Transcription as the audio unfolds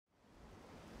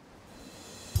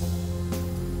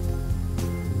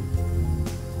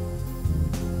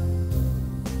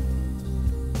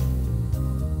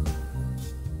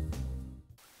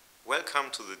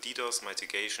Welcome to the DDoS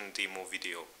Mitigation demo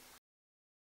video.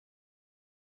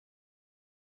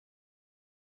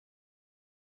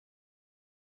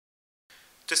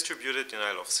 Distributed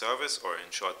denial of service, or in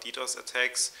short DDoS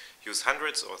attacks, use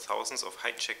hundreds or thousands of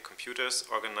hijacked computers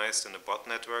organized in a bot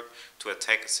network to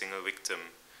attack a single victim.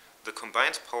 The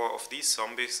combined power of these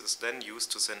zombies is then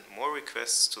used to send more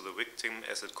requests to the victim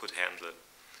as it could handle.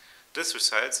 This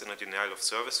results in a denial of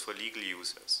service for legal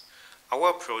users.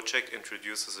 Our project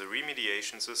introduces a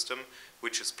remediation system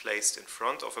which is placed in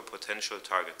front of a potential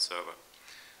target server.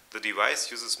 The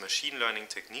device uses machine learning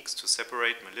techniques to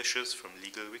separate malicious from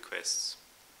legal requests.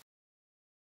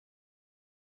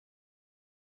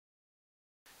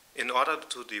 In order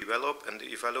to develop and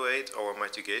evaluate our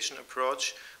mitigation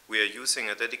approach, we are using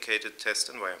a dedicated test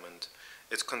environment.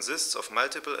 It consists of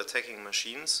multiple attacking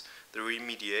machines, the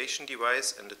remediation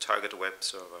device, and the target web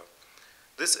server.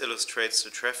 This illustrates the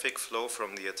traffic flow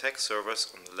from the attack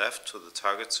servers on the left to the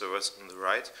target servers on the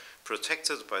right,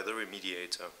 protected by the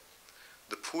remediator.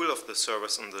 The pool of the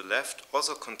servers on the left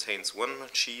also contains one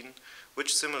machine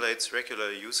which simulates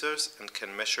regular users and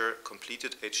can measure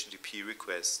completed HTTP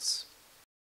requests.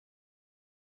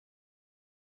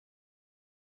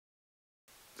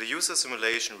 The user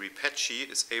simulation repache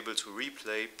is able to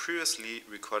replay previously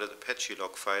recorded Apache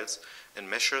log files and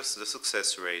measures the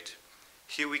success rate.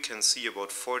 Here we can see about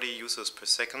 40 users per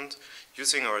second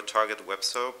using our target web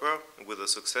server with a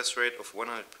success rate of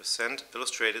 100%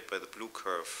 illustrated by the blue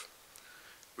curve.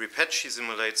 Repache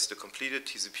simulates the completed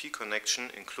TCP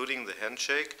connection including the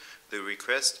handshake, the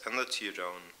request and the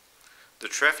teardown. The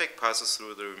traffic passes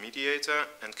through the remediator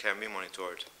and can be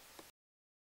monitored.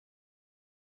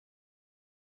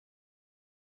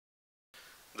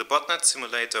 The botnet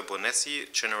simulator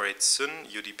BoNeSi generates SYN,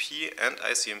 UDP and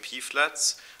ICMP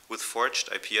floods with forged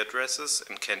IP addresses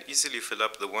and can easily fill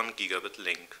up the 1 gigabit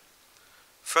link.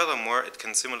 Furthermore, it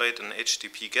can simulate an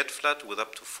HTTP GET flood with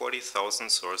up to 40,000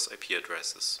 source IP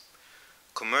addresses.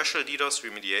 Commercial DDoS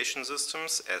remediation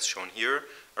systems, as shown here,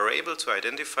 are able to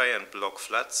identify and block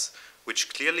floods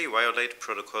which clearly violate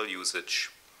protocol usage.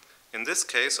 In this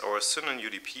case, our SYN and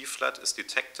UDP flood is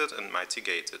detected and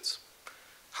mitigated.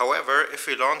 However, if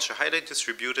we launch a highly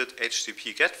distributed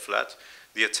HTTP GET flood,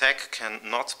 the attack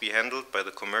cannot be handled by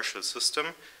the commercial system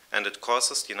and it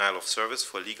causes denial of service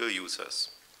for legal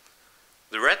users.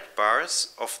 The red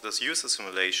bars of this user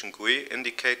simulation GUI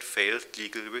indicate failed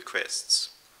legal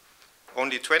requests.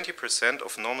 Only 20%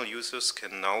 of normal users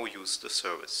can now use the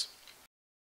service.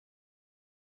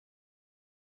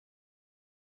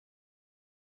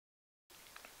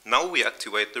 Now we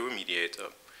activate the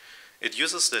remediator. It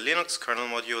uses the Linux kernel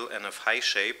module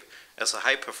nf-hishape as a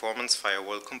high-performance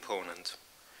firewall component.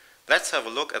 Let's have a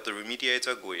look at the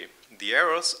remediator GUI. The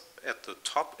arrows at the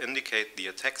top indicate the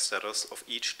attack status of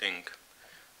each link.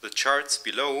 The charts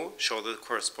below show the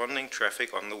corresponding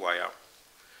traffic on the wire.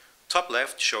 Top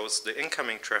left shows the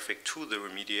incoming traffic to the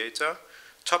remediator,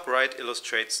 top right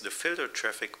illustrates the filtered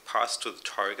traffic passed to the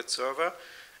target server,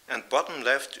 and bottom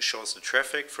left shows the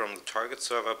traffic from the target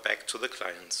server back to the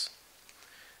clients.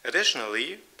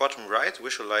 Additionally, bottom right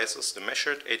visualizes the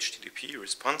measured HTTP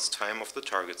response time of the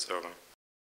target server.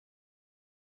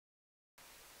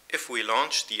 If we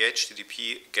launch the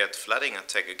HTTP GET flooding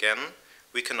attack again,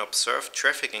 we can observe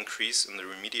traffic increase in the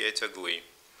remediator GUI.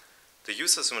 The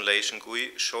user simulation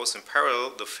GUI shows in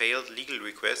parallel the failed legal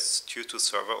requests due to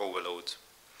server overload.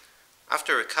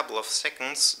 After a couple of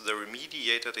seconds, the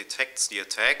remediator detects the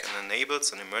attack and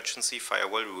enables an emergency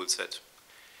firewall rule set.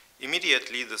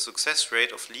 Immediately, the success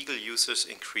rate of legal users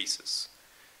increases.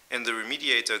 In the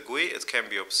remediator GUI, it can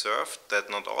be observed that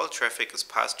not all traffic is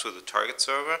passed to the target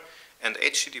server and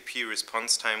HTTP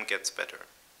response time gets better.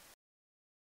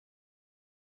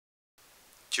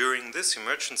 During this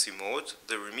emergency mode,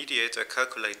 the remediator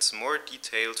calculates more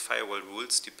detailed firewall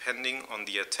rules depending on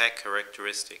the attack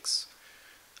characteristics.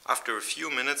 After a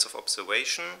few minutes of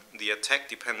observation, the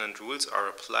attack-dependent rules are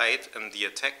applied and the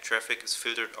attack traffic is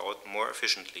filtered out more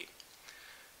efficiently.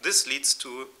 This leads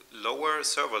to lower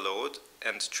server load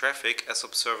and traffic as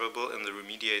observable in the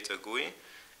remediator GUI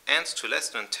and to less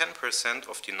than 10%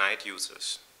 of denied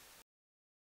users.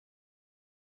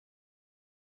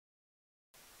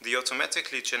 The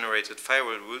automatically generated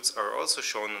firewall rules are also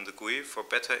shown in the GUI for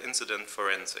better incident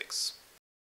forensics.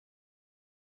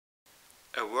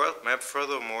 A world map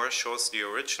furthermore shows the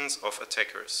origins of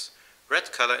attackers.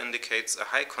 Red color indicates a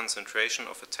high concentration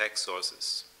of attack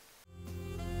sources.